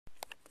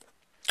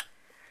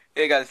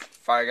Hey guys,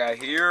 Fire Guy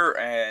here,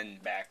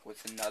 and back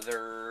with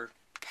another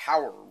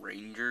Power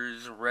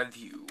Rangers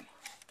review.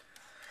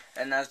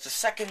 And as the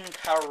second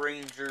Power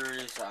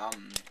Rangers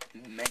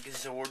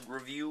Megazord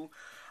review,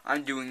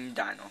 I'm doing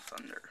Dino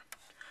Thunder.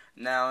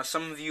 Now,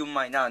 some of you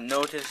might not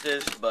notice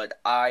this, but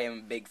I am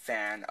a big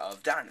fan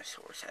of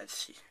dinosaurs.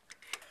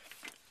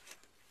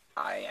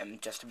 I am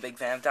just a big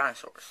fan of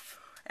dinosaurs.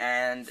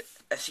 And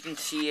as you can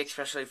see,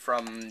 especially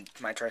from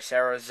my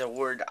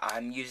Tricerazord,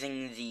 I'm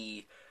using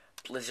the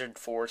Blizzard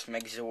Force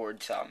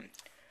Megazord's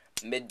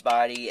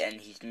mid-body,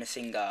 and he's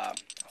missing a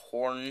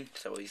horn,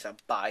 so he's a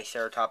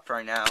Biceratops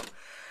right now.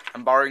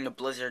 I'm borrowing the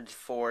Blizzard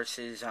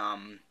Force's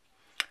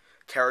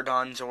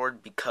Pterodon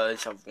Zord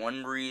because of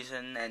one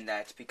reason, and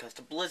that's because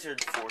the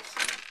Blizzard Force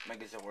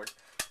Megazord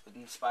was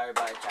inspired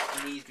by a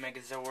Japanese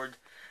Megazord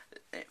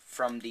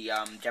from the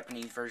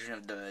Japanese version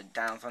of the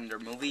Dino Thunder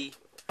movie,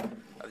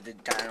 of the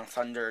Dino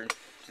Thunder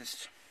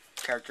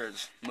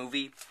character's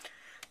movie,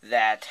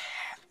 that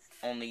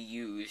only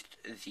used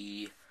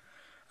the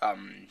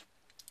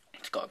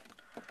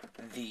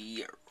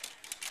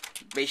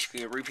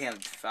basically a repaint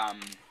of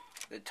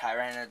the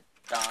Pterodon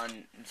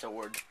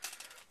Zord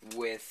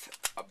with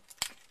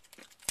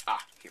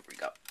here we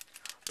go,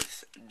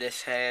 with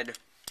this head,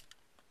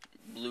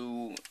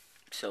 blue,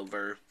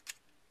 silver,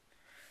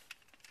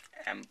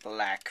 and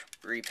black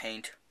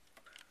repaint,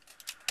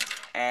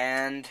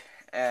 and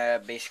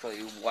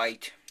basically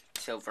white,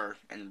 silver,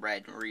 and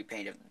red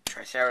repaint of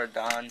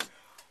Triceratodon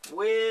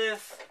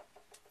with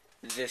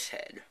this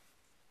head.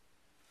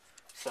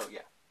 So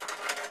yeah.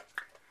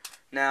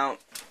 Now,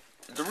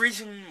 the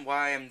reason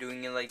why I'm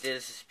doing it like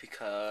this is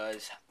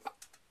because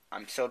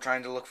I'm still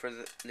trying to look for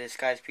this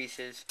guy's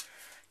pieces.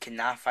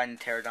 Cannot find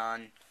the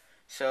Pterodon.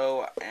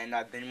 So, and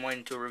I've been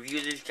wanting to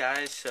review these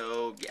guys,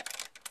 so yeah.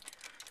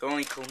 The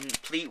only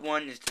complete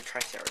one is the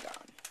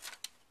Triceratodon.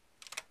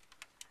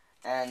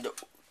 And,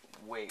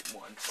 wait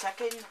 1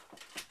 second.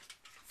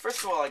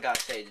 First of all, I gotta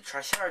say, the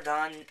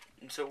Triceratodon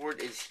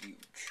Zord is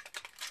huge.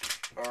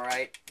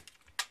 Alright?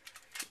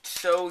 It's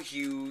so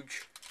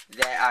huge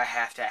that I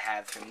have to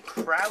have him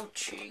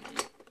crouching.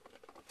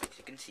 As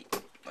you can see.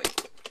 As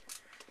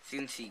you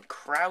can see,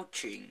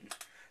 crouching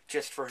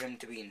just for him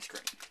to be in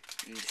screen,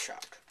 in the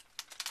shot.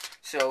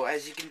 So,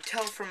 as you can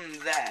tell from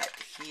that,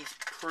 he's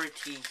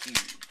pretty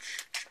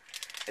huge.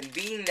 And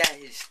being that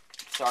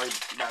sorry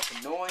about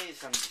the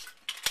noise,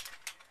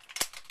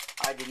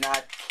 I did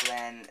not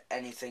plan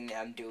anything that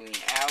I'm doing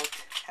out.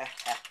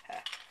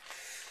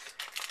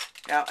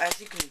 Now, as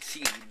you can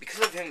see,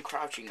 because of him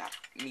crouching,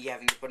 me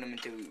having to put him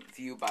into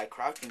view by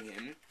crouching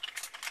him,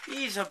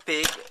 he's a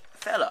big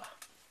fella.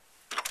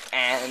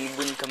 And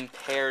when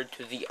compared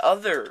to the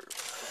other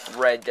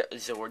red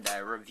Zord I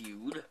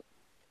reviewed,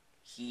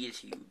 he is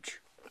huge.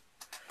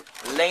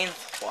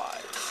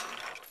 Lengthwise,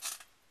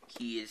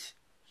 he is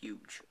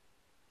huge.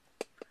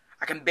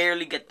 I can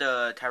barely get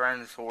the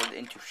Tyrannosaurus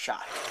into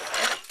shot.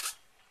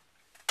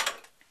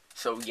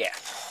 So yeah,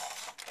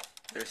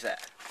 there's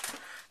that.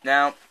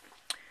 Now,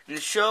 in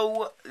the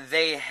show,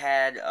 they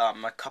had a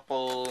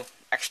couple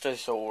extra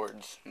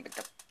Zords, like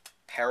the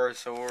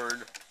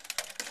Parazord,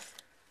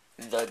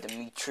 the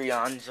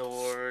Dimetreon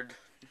Zord,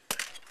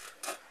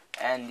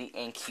 and the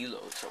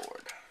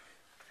Ankylozord.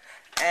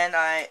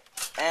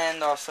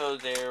 And also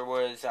there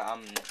was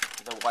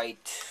the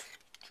white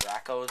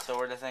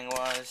Dracozord, I think it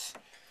was.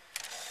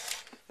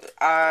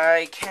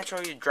 I can't show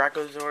you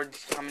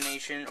Dracozord's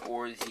combination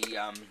or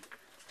the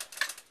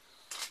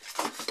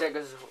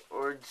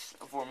Stegozord's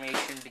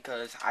formation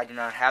because I do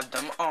not have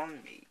them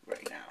on me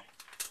right now.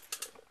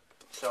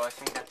 So I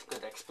think that's a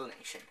good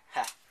explanation.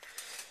 Ha.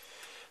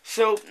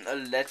 So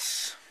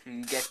let's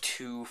get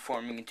to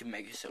forming into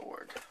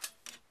Megazord.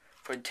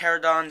 For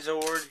Pterodon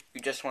Zord,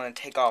 you just want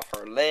to take off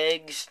her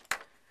legs.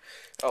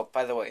 Oh,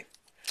 by the way,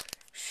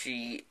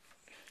 this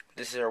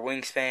is her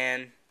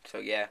wingspan, so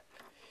yeah.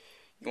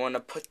 You want to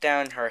put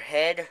down her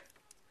head,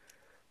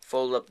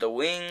 fold up the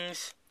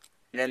wings,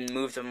 and then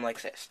move them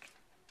like this.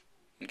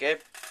 Okay?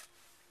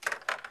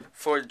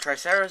 For the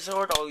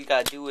Tricerazord, all you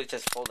gotta do is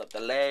just fold up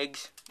the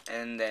legs,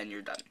 and then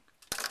you're done.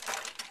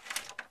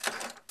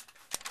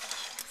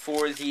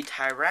 For the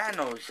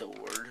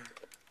Tyrannosaur,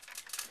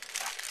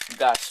 you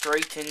gotta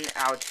straighten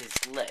out his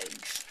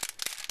legs.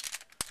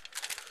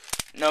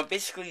 Now,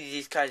 basically,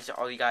 these guys,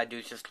 all you gotta do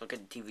is just look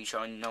at the TV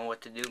show and you know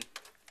what to do.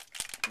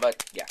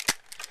 But, yeah.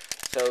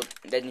 So,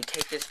 then you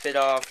take this bit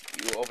off,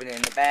 you open it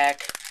in the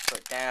back, put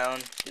it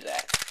down, do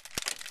that.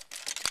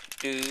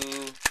 Do.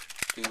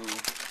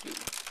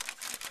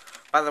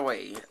 By the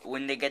way,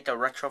 when they get the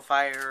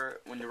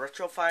when the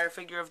Retrofire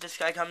figure of this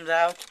guy comes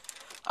out,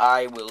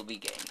 I will be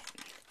getting him.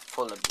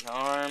 Pull up the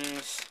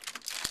arms.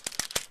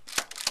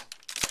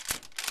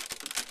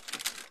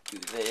 Do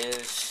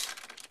this,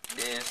 do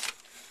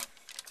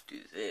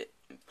this,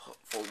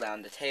 fold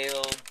down the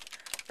tail,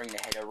 bring the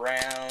head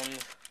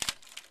around,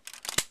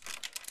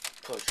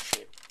 push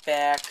it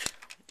back,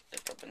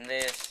 lift open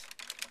this,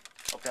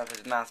 open up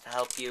his mouth to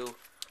help you,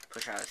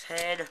 push out his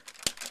head,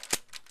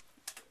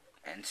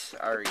 and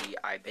sorry,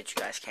 I bet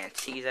you guys can't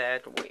see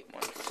that, wait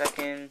 1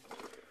 second,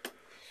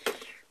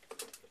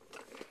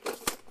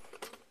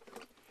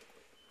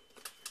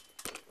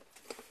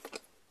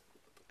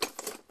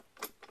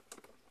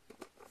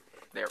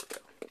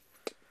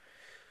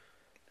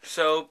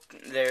 So,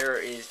 there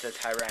is the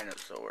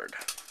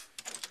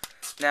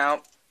Tyrannosaurus.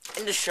 Now,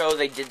 in the show,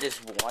 they did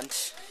this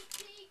once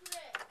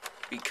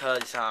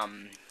because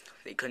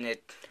they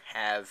couldn't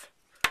have,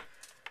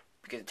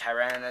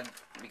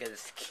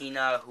 because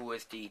Kina, who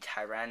was the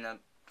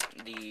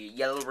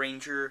Yellow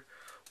Ranger,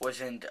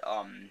 wasn't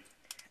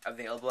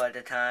available at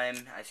the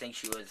time. I think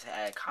she was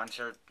at a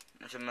concert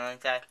or something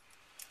like that.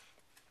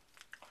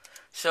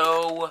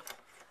 So,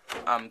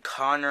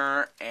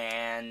 Connor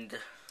and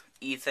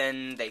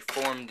Ethan, they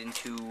formed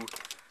into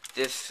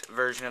this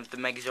version of the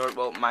Megazord,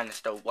 well, minus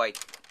the white,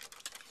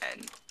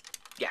 and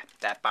yeah,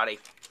 that body.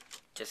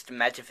 Just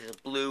imagine if it's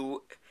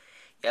blue,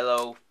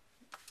 yellow,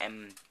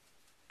 and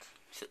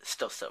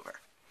still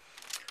silver.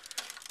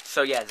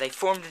 So yeah, they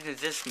formed into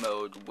this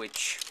mode,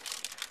 which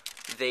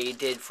they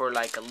did for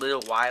like a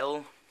little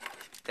while.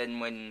 Then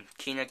when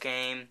Kina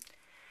came,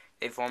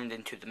 they formed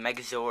into the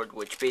Megazord,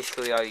 which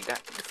basically all you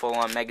got, the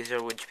full-on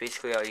Megazord, which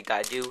basically all you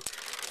gotta do,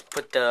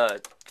 put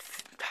the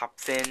top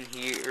fin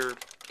here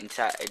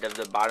inside of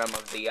the bottom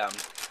of the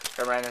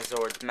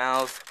Tyrannosaur's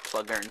mouth,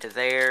 plug her into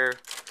there,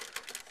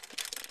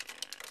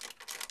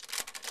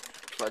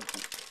 plug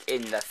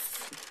in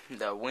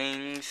the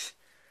wings,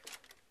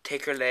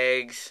 take her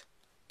legs,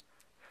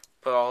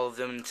 put all of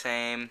them the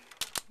same,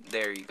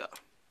 there you go.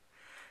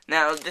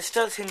 Now, this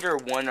does hinder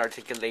one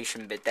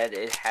articulation bit that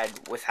it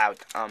had without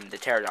the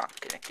pterodon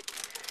connected.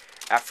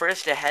 At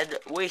first, it had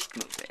waist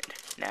movement.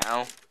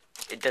 Now,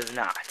 it does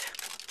not.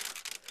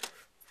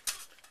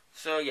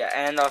 So, yeah,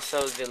 and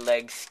also the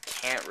legs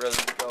can't really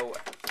go.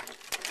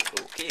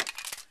 Okay.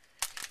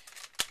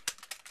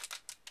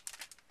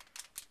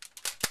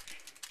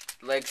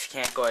 Legs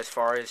can't go as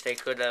far as they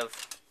could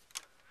have.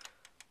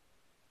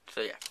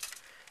 So, yeah.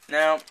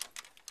 Now,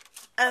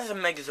 as a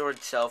Megazord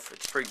itself,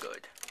 it's pretty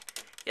good.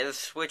 You have a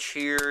switch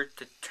here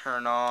to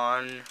turn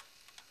on,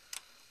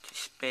 to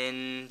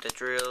spin the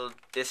drill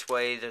this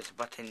way. There's a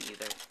button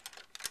either.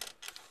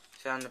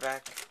 Is it on the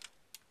back?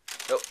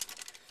 Nope.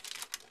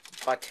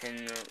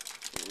 Button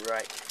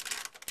right.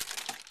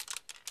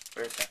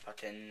 Where's that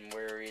button?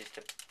 Where is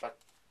the button?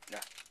 No.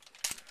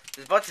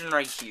 There's a button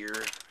right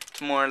here.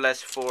 It's more or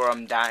less for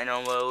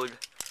Dino mode,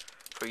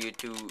 for you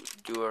to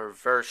do a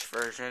reverse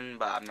version,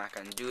 but I'm not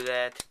gonna do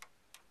that.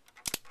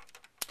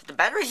 Did the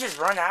batteries just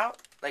run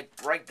out? Like,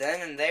 right then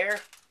and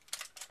there?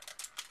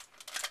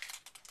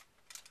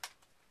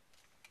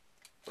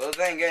 Well,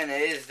 then again,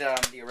 it is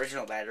the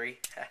original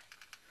battery.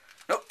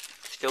 Nope,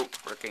 still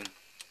working.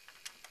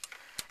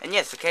 And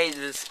yes, okay,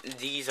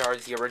 these are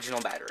the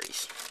original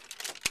batteries.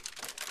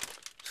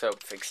 So,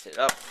 fixed it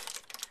up.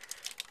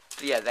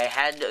 So yeah, they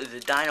had the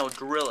Dino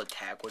drill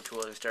attack, which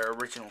was their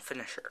original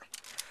finisher.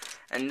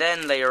 And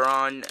then, later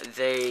on,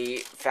 they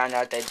found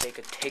out that they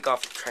could take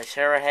off the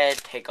Tricera head,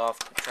 take off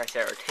the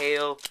Tricera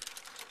tail,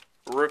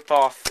 rip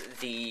off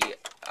the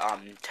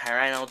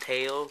Tyranno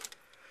tail,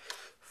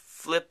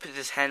 flip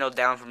this handle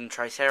down from the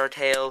Tricera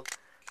tail,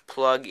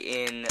 plug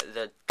in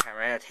the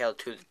Tyranno tail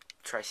to the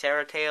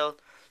Tricera tail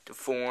to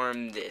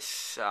form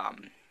this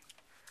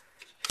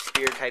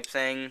spear type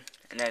thing,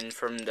 and then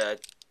from the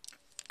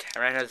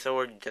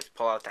Tyrannosaur, you just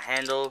pull out the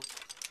handle.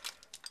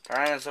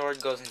 Tyrannosaur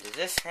goes into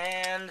this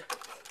hand.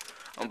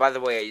 Oh, by the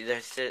way,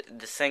 there's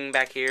this thing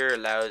back here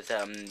allows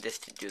this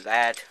to do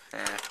that.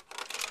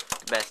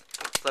 Best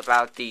flip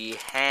out the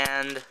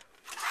hand,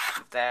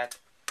 that,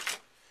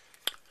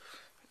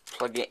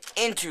 plug it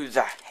into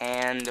the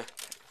hand,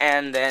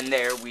 and then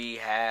there we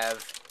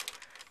have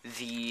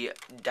the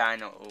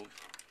Dino,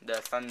 the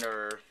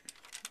Thundersaurus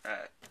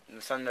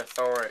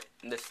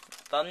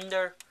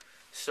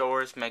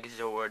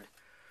Megazord,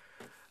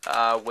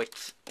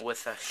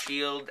 with a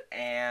shield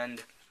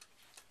and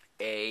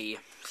a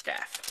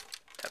staff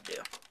type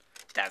deal,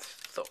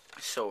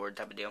 sword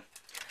type of deal.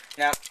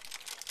 Now,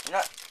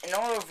 in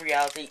all of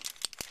reality,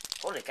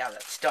 holy cow,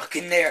 that's stuck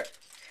in there.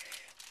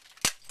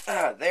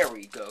 There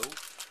we go.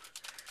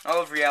 In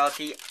all of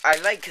reality, I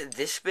like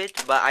this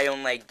bit, but I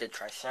don't like the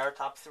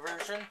Triceratops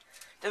version.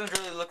 It doesn't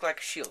really look like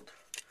a shield.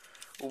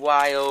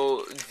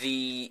 While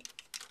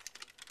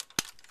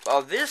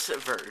this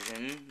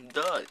version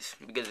does,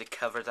 because it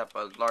covers up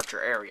a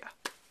larger area.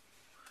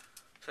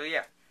 So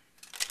yeah.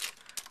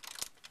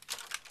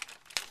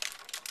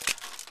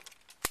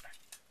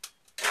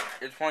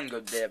 There's one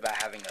good bit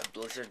about having a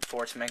Blizzard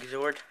Force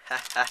Megazord.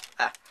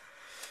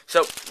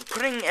 So,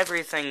 putting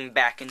everything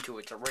back into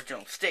its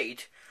original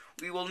state,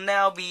 we will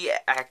now be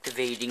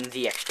activating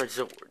the extra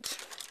Zords.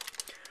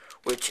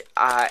 Which,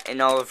 in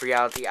all of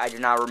reality, I do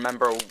not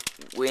remember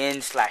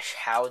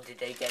when/how did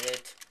they get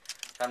it.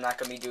 So I'm not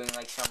going to be doing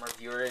like some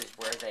reviewers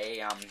where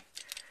they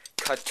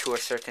cut to the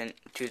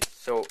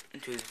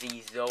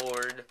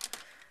Zord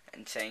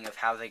and saying of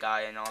how they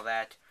got it and all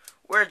that.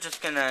 We're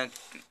just going to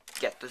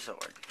get the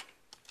Zord.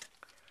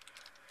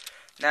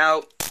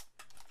 Now,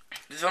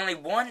 there's only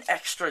one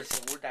extra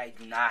Zord I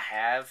do not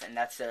have, and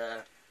that's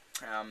a,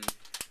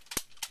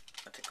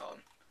 what's it called?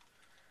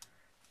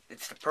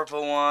 It's the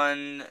purple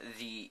one,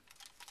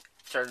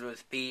 started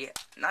with P,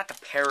 not the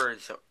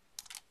Parazord.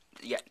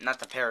 Yeah, not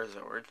the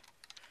Parazord.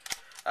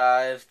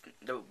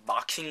 The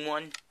boxing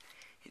one.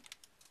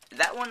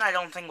 That one I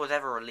don't think was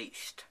ever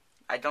released.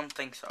 I don't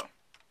think so.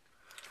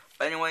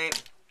 But anyway,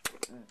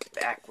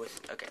 back with...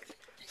 Okay.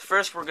 So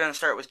first we're going to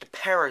start with the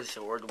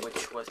Parazord,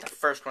 which was the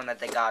first one that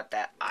they got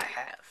that I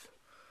have.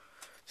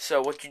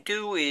 So what you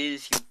do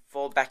is you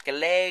fold back the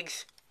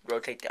legs,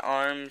 rotate the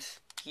arms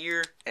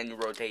here, and you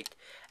rotate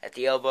at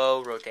the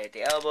elbow,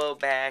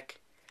 back,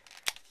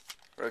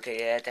 rotate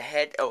it at the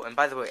head. Oh, and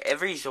by the way,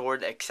 every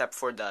Zord except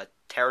for the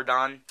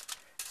Pterodon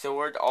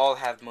Zord all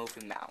have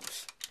moving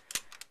mouths.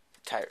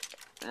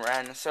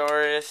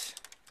 Tyrannosaurus,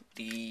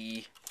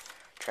 the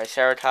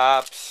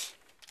Triceratops,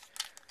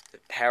 the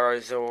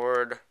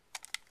Parazord.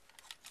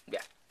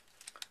 Yeah.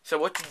 So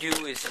what you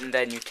do is, and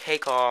then you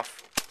take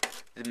off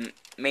the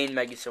main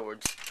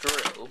Megazord's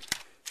drill,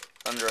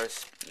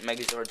 thundersaurus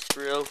Megazord's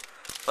drill,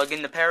 plug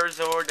in the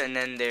Parazord, and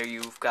then there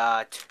you've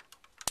got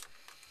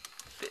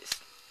this.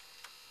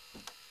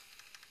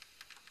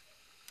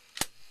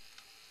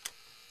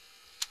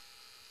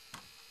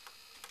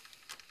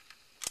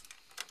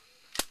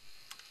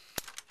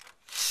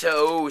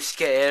 So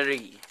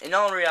scary. In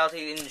all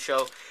reality, in the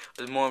show,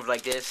 it was more of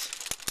like this,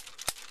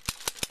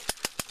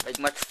 like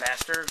much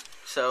faster.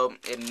 So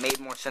it made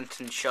more sense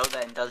in the show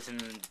than it does in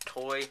the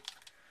toy.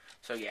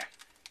 So yeah,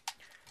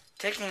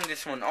 taking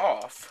this one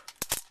off,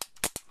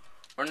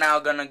 we're now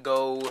gonna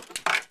go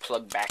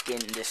plug back in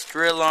this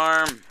drill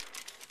arm.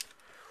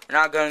 We're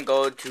now gonna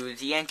go to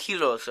the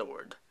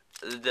Ankylosord,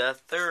 the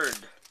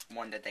third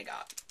one that they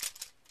got.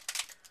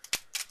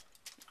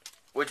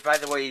 Which, by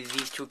the way,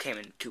 these two came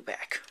in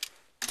 2-pack.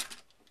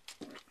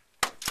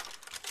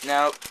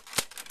 Now,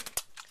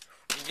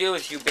 what you do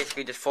is you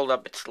basically just fold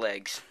up its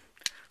legs.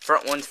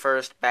 Front one's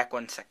first, back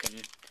one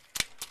second.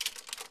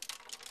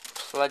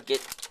 Plug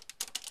it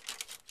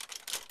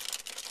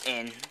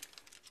in.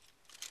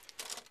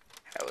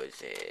 How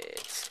is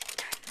it?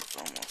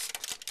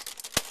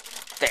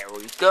 Almost. There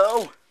we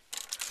go.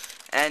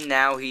 And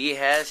now he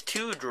has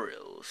 2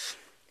 drills.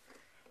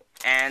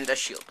 And a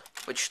shield.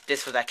 Which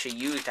this was actually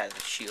used as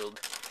a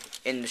shield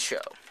in the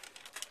show.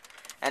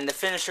 And the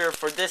finisher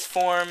for this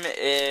form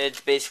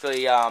is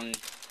basically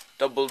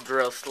double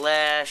drill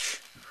slash,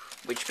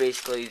 which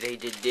basically they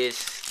did this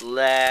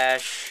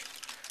slash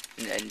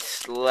and then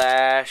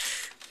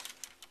slash.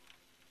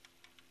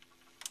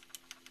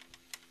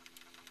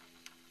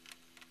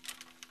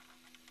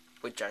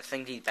 Which I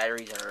think these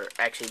batteries are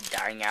actually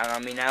dying out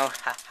on me now.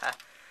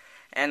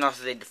 And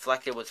also they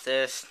deflected with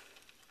this.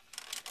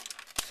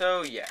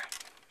 So yeah.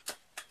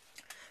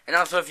 And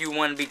also if you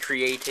want to be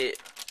creative,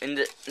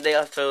 and they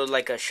also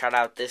like a shout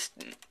out this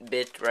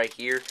bit right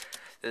here.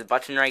 There's a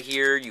button right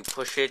here. You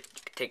push it,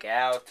 you can take it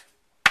out.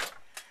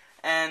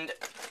 And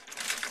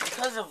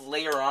because of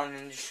later on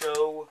in the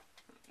show,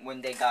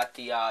 when they got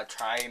the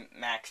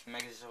Trimax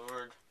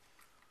Megazord,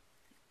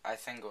 I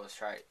think it was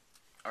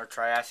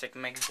Triassic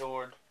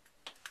Megazord.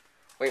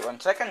 Wait 1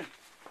 second.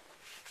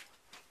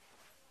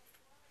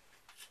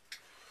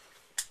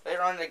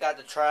 Later on, they got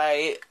the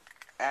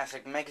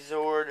Triassic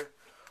Megazord,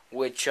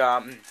 which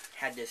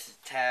had this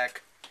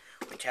attack,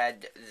 which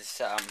had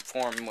this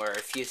form where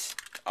it fused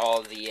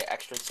all the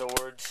extra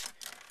swords.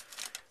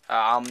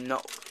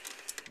 No,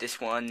 this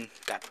one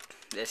got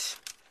this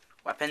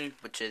weapon,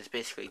 which is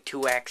basically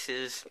 2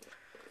 axes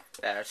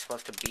that are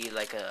supposed to be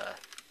like a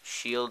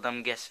shield,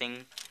 I'm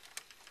guessing.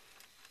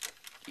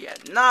 Yeah,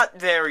 not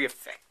very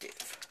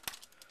effective.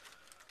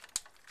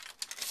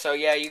 So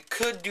yeah, you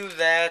could do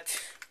that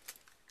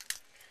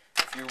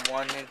if you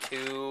wanted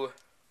to.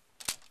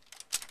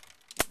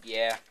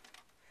 Yeah.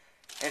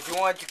 And if you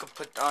want, you could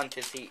put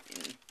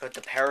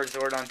the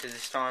Parazord onto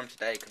this arm so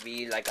that it could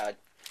be like a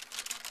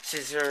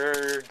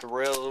scissor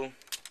drill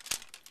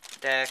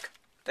attack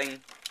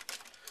thing.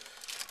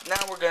 Now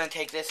we're gonna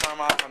take this arm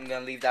off. I'm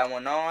gonna leave that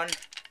one on.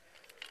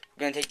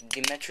 We're gonna take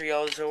the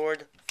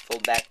Dimetriozord,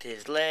 fold back to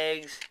his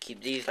legs,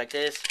 keep these like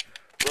this,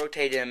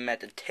 rotate him at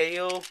the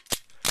tail,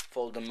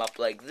 fold him up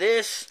like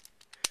this,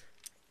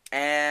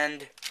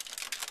 and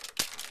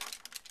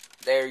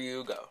there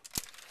you go.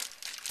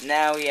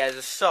 Now he has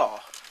a saw.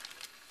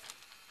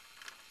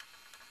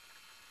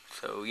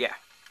 So yeah,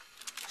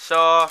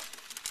 saw,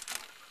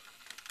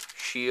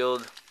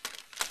 shield.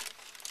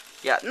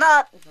 Yeah,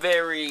 not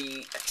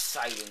very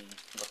exciting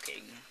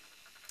looking.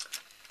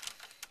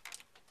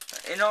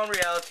 In all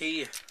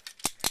reality,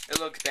 it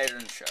looks better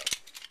than the show.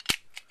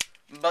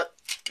 But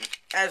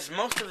as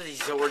most of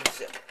these Zords,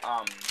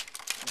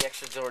 the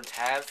extra Zords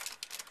have,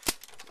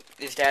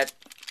 is that,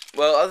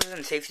 well, other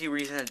than safety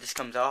reason that this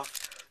comes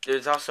off,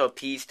 there's also a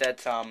piece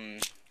that's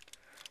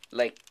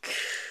like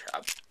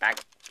a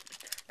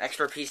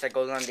extra piece that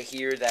goes onto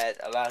here that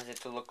allows it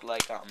to look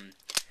like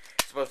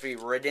it's supposed to be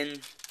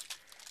ridden.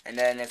 And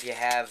then if you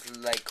have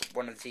like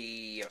one of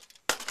the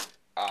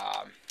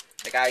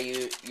guy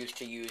used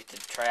to use the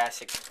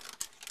Triassic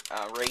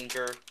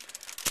Ranger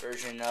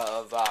version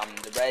of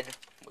the red,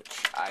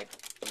 which I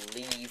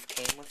believe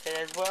came with it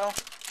as well.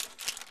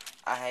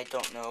 I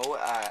don't know.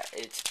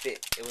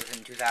 It was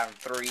in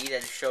 2003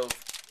 that the show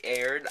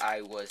aired.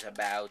 I was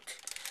about,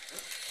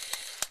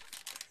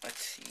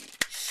 let's see,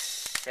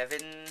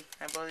 7,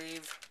 I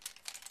believe.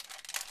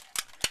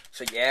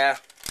 So yeah.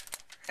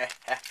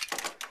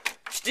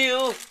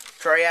 Still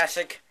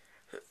Triassic.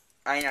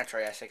 Not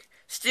Triassic.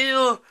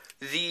 Still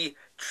the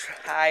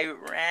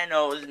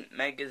Tyrannosaurus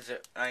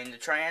megazord. The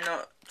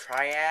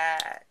Tyrannosaurus,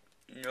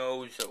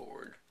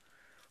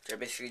 which I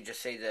basically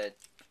just say the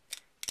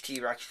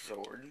T-Rex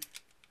Zord,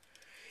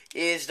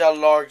 is the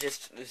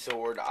largest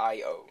Zord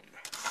I own.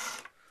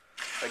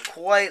 Like,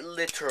 quite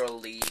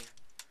literally,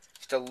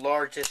 it's the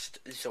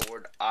largest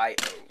Zord I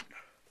own.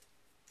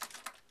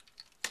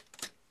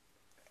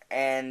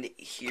 And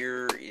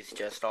here is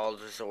just all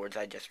the Zords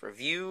I just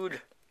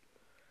reviewed.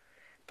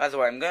 By the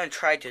way, I'm going to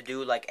try to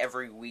do, like,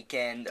 every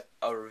weekend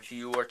a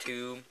review or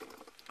two.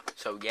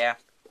 So, yeah.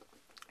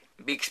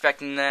 Be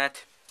expecting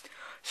that.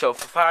 So,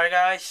 for Fire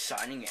Guys,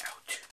 signing out.